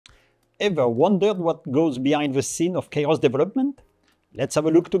ever wondered what goes behind the scene of KAIROS development? Let's have a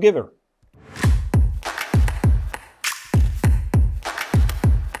look together.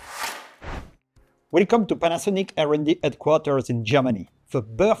 Welcome to Panasonic R&D headquarters in Germany, the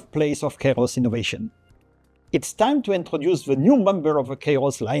birthplace of KAIROS innovation. It's time to introduce the new member of the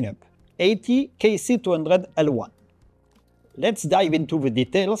KAIROS lineup, AT-KC200L1. Let's dive into the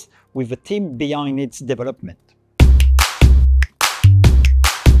details with the team behind its development.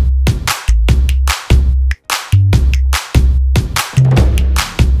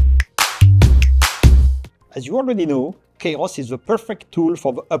 As you already know, KAIROS is the perfect tool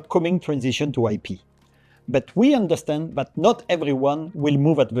for the upcoming transition to IP. But we understand that not everyone will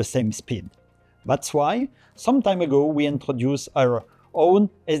move at the same speed. That's why, some time ago, we introduced our own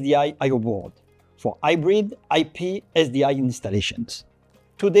SDI I/O board for hybrid IP SDI installations.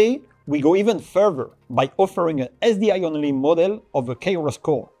 Today, we go even further by offering an SDI-only model of the KAIROS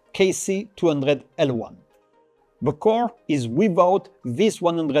core, KC200L1. The core is without this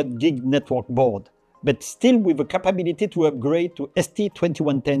 100 gig network board, but still with the capability to upgrade to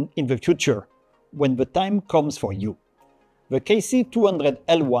ST2110 in the future, when the time comes for you. The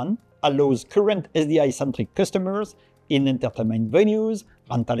KC200L1 allows current SDI-centric customers in entertainment venues,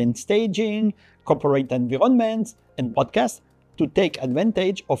 rental and staging, corporate environments, and broadcasts to take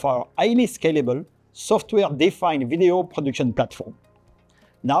advantage of our highly scalable, software-defined video production platform.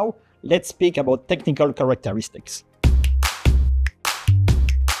 Now, let's speak about technical characteristics.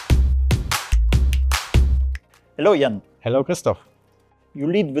 Hello, Jan. Hello, Christoph. You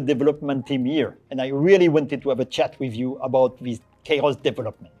lead the development team here, and I really wanted to have a chat with you about this KAIROS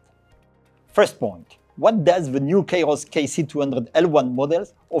development. First point, what does the new KAIROS KC200L1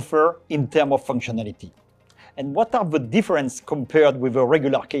 models offer in terms of functionality? And what are the differences compared with a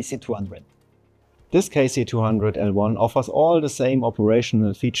regular KC200? This KC200L1 offers all the same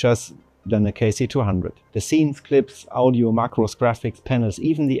operational features than the KC200. The scenes, clips, audio, macros, graphics, panels,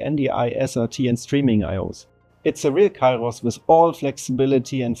 even the NDI, SRT and streaming IOs. It's a real KAIROS with all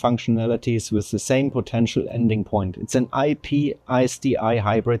flexibility and functionalities with the same potential ending point. It's an IP SDI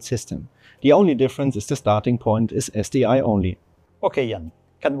hybrid system. The only difference is the starting point is SDI only. Okay, Jan.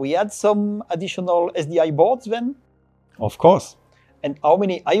 Can we add some additional SDI boards then? Of course. And how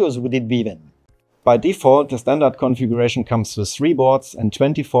many IOs would it be then? By default, the standard configuration comes with 3 boards and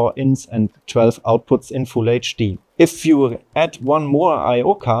 24 ins and 12 outputs in Full HD. If you add one more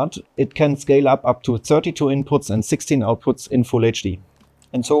I/O card, it can scale up to 32 inputs and 16 outputs in Full HD.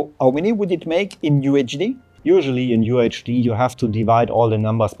 And so, how many would it make in UHD? Usually in UHD you have to divide all the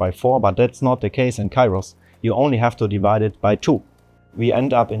numbers by 4, but that's not the case in KAIROS. You only have to divide it by 2. We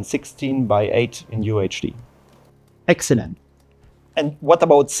end up in 16 by 8 in UHD. Excellent. And what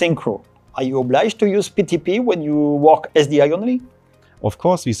about synchro? Are you obliged to use PTP when you work SDI only? Of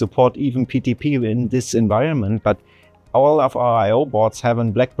course, we support even PTP in this environment, but all of our I/O boards have a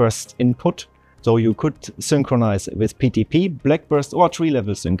Blackburst input, so you could synchronize with PTP, Blackburst or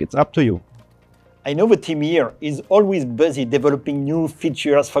tree-level sync. It's up to you. I know the team here is always busy developing new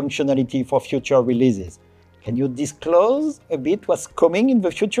features functionality for future releases. Can you disclose a bit what's coming in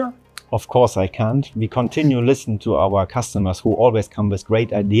the future? Of course I can't. We continue to listen to our customers who always come with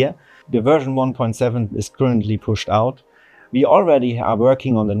great idea. The version 1.7 is currently pushed out. We already are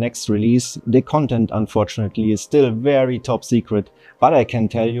working on the next release. The content, unfortunately, is still very top secret, but I can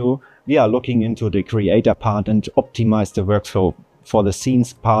tell you, we are looking into the creator part and optimize the workflow for the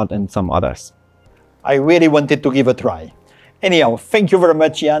scenes part and some others. I really wanted to give a try. Anyhow, thank you very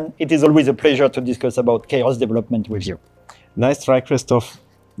much, Jan. It is always a pleasure to discuss about KAIROS development with you. Nice try, Christoph.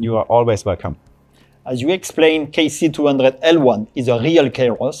 You are always welcome. As you explained, KC200L1 is a real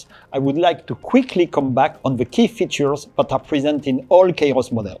KAIROS. I would like to quickly come back on the key features that are present in all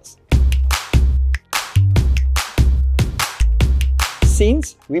KAIROS models.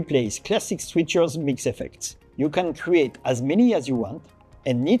 Scenes replace classic switchers mix effects. You can create as many as you want,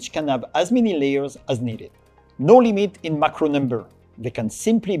 and each can have as many layers as needed. No limit in macro number. They can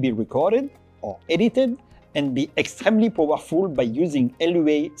simply be recorded or edited and be extremely powerful by using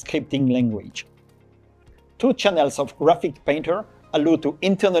LUA scripting language. 2 channels of Graphic Painter allow to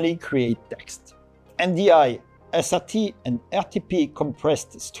internally create text. NDI, SRT, and RTP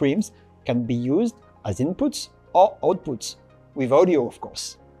compressed streams can be used as inputs or outputs, with audio of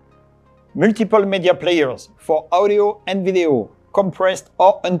course. Multiple media players for audio and video, compressed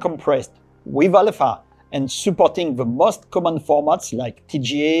or uncompressed, with alpha, and supporting the most common formats like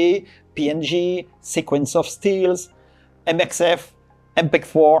TGA, PNG, sequence of stills, MXF,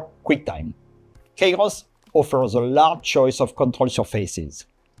 MPEG-4, QuickTime. KAIROS offers a large choice of control surfaces,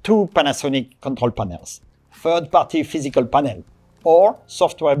 2 Panasonic control panels, third-party physical panel, or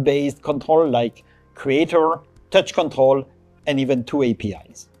software-based control like creator, touch control, and even 2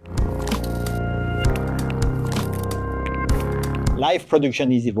 APIs. Live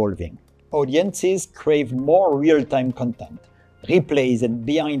production is evolving. Audiences crave more real-time content, replays and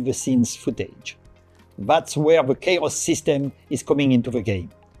behind-the-scenes footage. That's where the KAIROS system is coming into the game,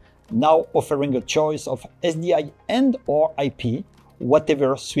 now offering a choice of SDI and/or IP,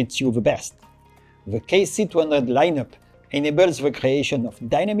 whatever suits you the best. The KC200 lineup enables the creation of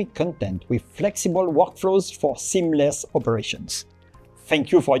dynamic content with flexible workflows for seamless operations.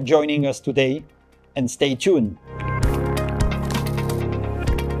 Thank you for joining us today, and stay tuned!